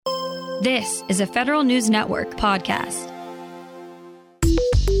This is a Federal News Network podcast.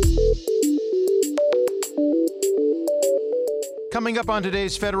 Coming up on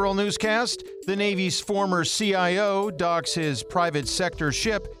today's Federal Newscast, the Navy's former CIO docks his private sector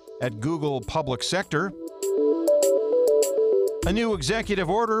ship at Google Public Sector. A new executive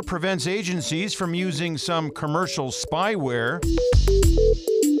order prevents agencies from using some commercial spyware.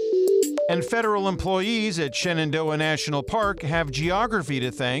 And federal employees at Shenandoah National Park have geography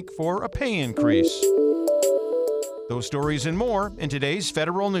to thank for a pay increase. Those stories and more in today's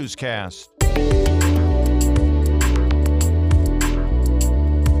Federal Newscast.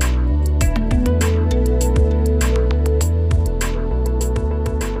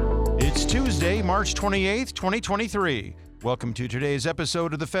 It's Tuesday, March 28th, 2023. Welcome to today's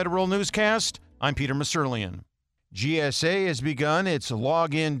episode of the Federal Newscast. I'm Peter Masurlian. GSA has begun its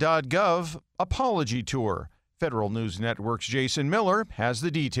login.gov apology tour. Federal News Network's Jason Miller has the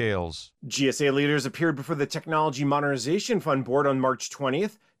details. GSA leaders appeared before the Technology Modernization Fund Board on March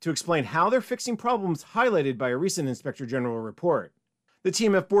 20th to explain how they're fixing problems highlighted by a recent Inspector General report. The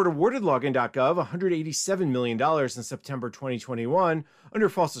TMF board awarded login.gov $187 million in September 2021 under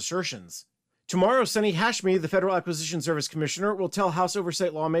false assertions. Tomorrow, Sunny Hashmi, the Federal Acquisition Service Commissioner, will tell House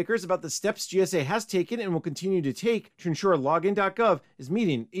Oversight lawmakers about the steps GSA has taken and will continue to take to ensure login.gov is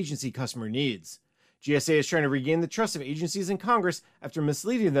meeting agency customer needs. GSA is trying to regain the trust of agencies and Congress after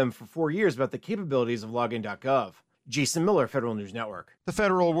misleading them for 4 years about the capabilities of login.gov. Jason Miller, Federal News Network. The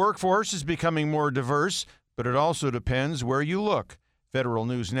federal workforce is becoming more diverse, but it also depends where you look. Federal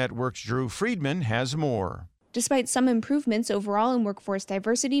News Network's Drew Friedman has more. Despite some improvements overall in workforce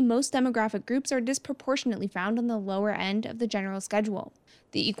diversity, most demographic groups are disproportionately found on the lower end of the general schedule.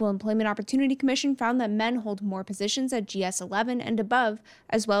 The Equal Employment Opportunity Commission found that men hold more positions at GS-11 and above,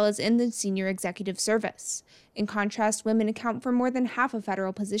 as well as in the senior executive service. In contrast, women account for more than half of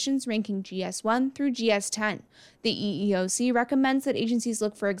federal positions ranking GS-1 through GS-10. The EEOC recommends that agencies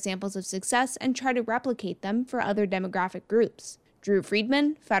look for examples of success and try to replicate them for other demographic groups. Drew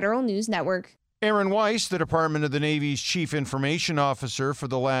Friedman, Federal News Network. Aaron Weiss, the Department of the Navy's Chief Information Officer for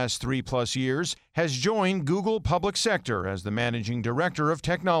the last 3+ years, has joined Google Public Sector as the Managing Director of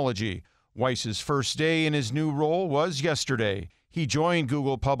Technology. Weiss's first day in his new role was yesterday. He joined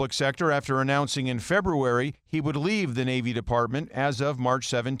Google Public Sector after announcing in February he would leave the Navy Department as of March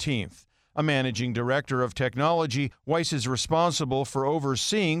 17th. A Managing Director of Technology, Weiss is responsible for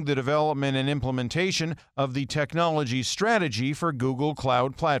overseeing the development and implementation of the technology strategy for Google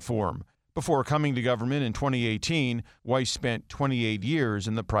Cloud Platform. Before coming to government in 2018, Weiss spent 28 years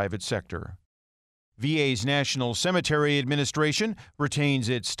in the private sector. VA's National Cemetery Administration retains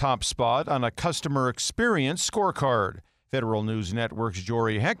its top spot on a customer experience scorecard. Federal News Network's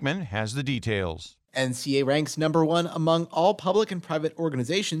Jory Heckman has the details. NCA ranks number 1 among all public and private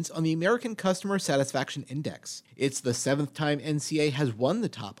organizations on the American Customer Satisfaction Index. It's the 7th time NCA has won the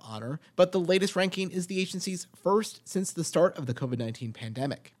top honor, but the latest ranking is the agency's first since the start of the COVID-19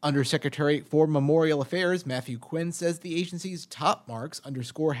 pandemic. Undersecretary for Memorial Affairs Matthew Quinn says the agency's top marks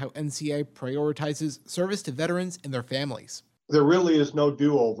underscore how NCA prioritizes service to veterans and their families. There really is no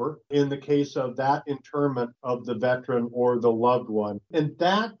do-over in the case of that interment of the veteran or the loved one. And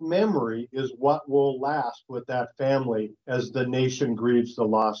that memory is what will last with that family as the nation grieves the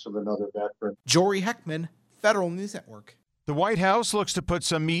loss of another veteran. Jory Heckman, Federal News Network. The White House looks to put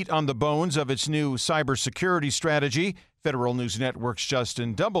some meat on the bones of its new cybersecurity strategy. Federal News Network's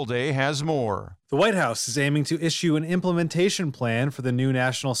Justin Doubleday has more. The White House is aiming to issue an implementation plan for the new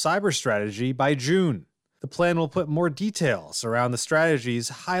national cyber strategy by June. The plan will put more details around the strategy's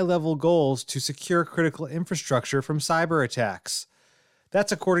high-level goals to secure critical infrastructure from cyber attacks.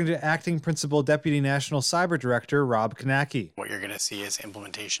 That's according to Acting Principal Deputy National Cyber Director Rob Kanacki. What you're going to see is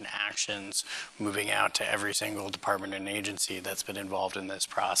implementation actions moving out to every single department and agency that's been involved in this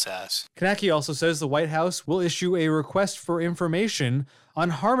process. Kanacki also says the White House will issue a request for information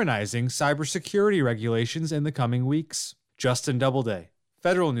on harmonizing cybersecurity regulations in the coming weeks. Justin Doubleday,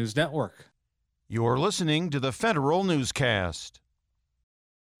 Federal News Network. You're listening to the Federal Newscast.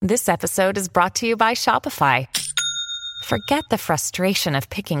 This episode is brought to you by Shopify. Forget the frustration of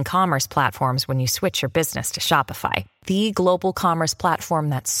picking commerce platforms when you switch your business to Shopify, the global commerce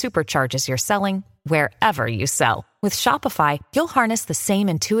platform that supercharges your selling wherever you sell. With Shopify, you'll harness the same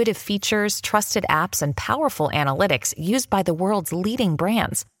intuitive features, trusted apps, and powerful analytics used by the world's leading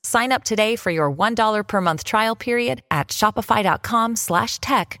brands. Sign up today for your $1 per month trial period at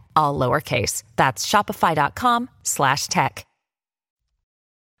shopify.com/tech, all lowercase. That's shopify.com/tech.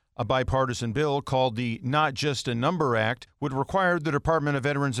 A bipartisan bill called the Not Just a Number Act would require the Department of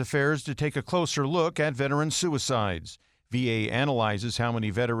Veterans Affairs to take a closer look at veteran suicides. VA analyzes how many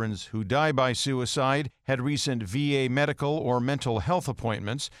veterans who die by suicide had recent VA medical or mental health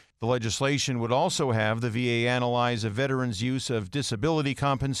appointments. The legislation would also have the VA analyze a veteran's use of disability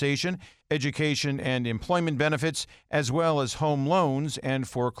compensation, education and employment benefits, as well as home loans and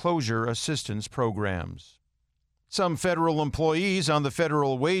foreclosure assistance programs. Some federal employees on the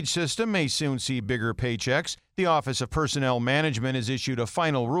federal wage system may soon see bigger paychecks. The Office of Personnel Management has issued a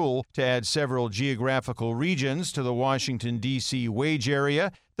final rule to add several geographical regions to the Washington, D.C. wage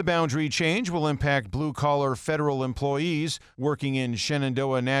area. The boundary change will impact blue-collar federal employees working in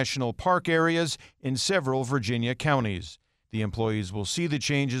Shenandoah National Park areas in several Virginia counties. The employees will see the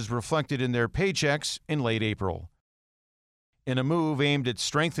changes reflected in their paychecks in late April. In a move aimed at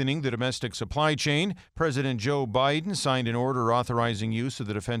strengthening the domestic supply chain, President Joe Biden signed an order authorizing use of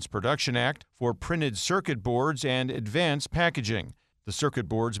the Defense Production Act for printed circuit boards and advanced packaging. The circuit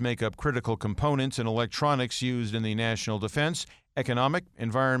boards make up critical components in electronics used in the national defense, economic,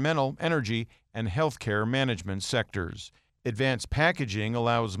 environmental, energy, and healthcare management sectors. Advanced packaging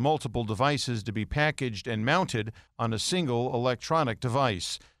allows multiple devices to be packaged and mounted on a single electronic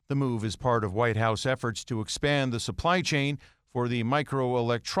device. The move is part of White House efforts to expand the supply chain for the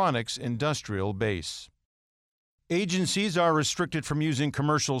microelectronics industrial base. Agencies are restricted from using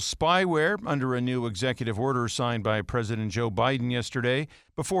commercial spyware under a new executive order signed by President Joe Biden yesterday.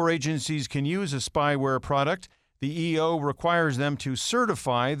 Before agencies can use a spyware product, the EO requires them to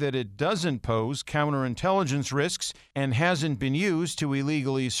certify that it doesn't pose counterintelligence risks and hasn't been used to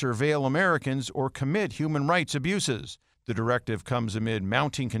illegally surveil Americans or commit human rights abuses. The directive comes amid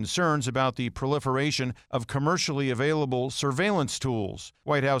mounting concerns about the proliferation of commercially available surveillance tools.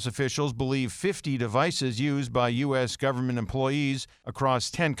 White House officials believe 50 devices used by U.S. government employees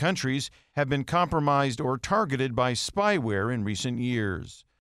across 10 countries have been compromised or targeted by spyware in recent years.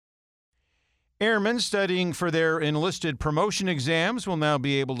 Airmen studying for their enlisted promotion exams will now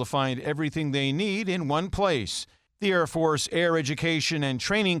be able to find everything they need in one place. The Air Force Air Education and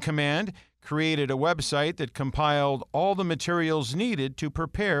Training Command created a website that compiled all the materials needed to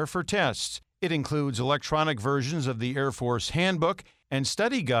prepare for tests. It includes electronic versions of the Air Force Handbook and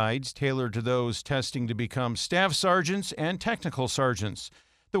study guides tailored to those testing to become staff sergeants and technical sergeants.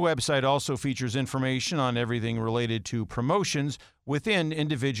 The website also features information on everything related to promotions within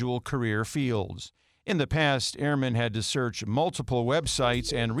individual career fields. In the past, airmen had to search multiple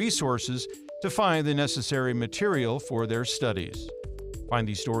websites and resources to find the necessary material for their studies. Find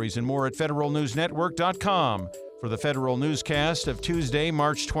these stories and more at federalnewsnetwork.com. For the Federal Newscast of Tuesday,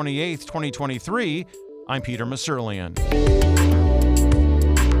 March 28, 2023, I'm Peter Masurlian.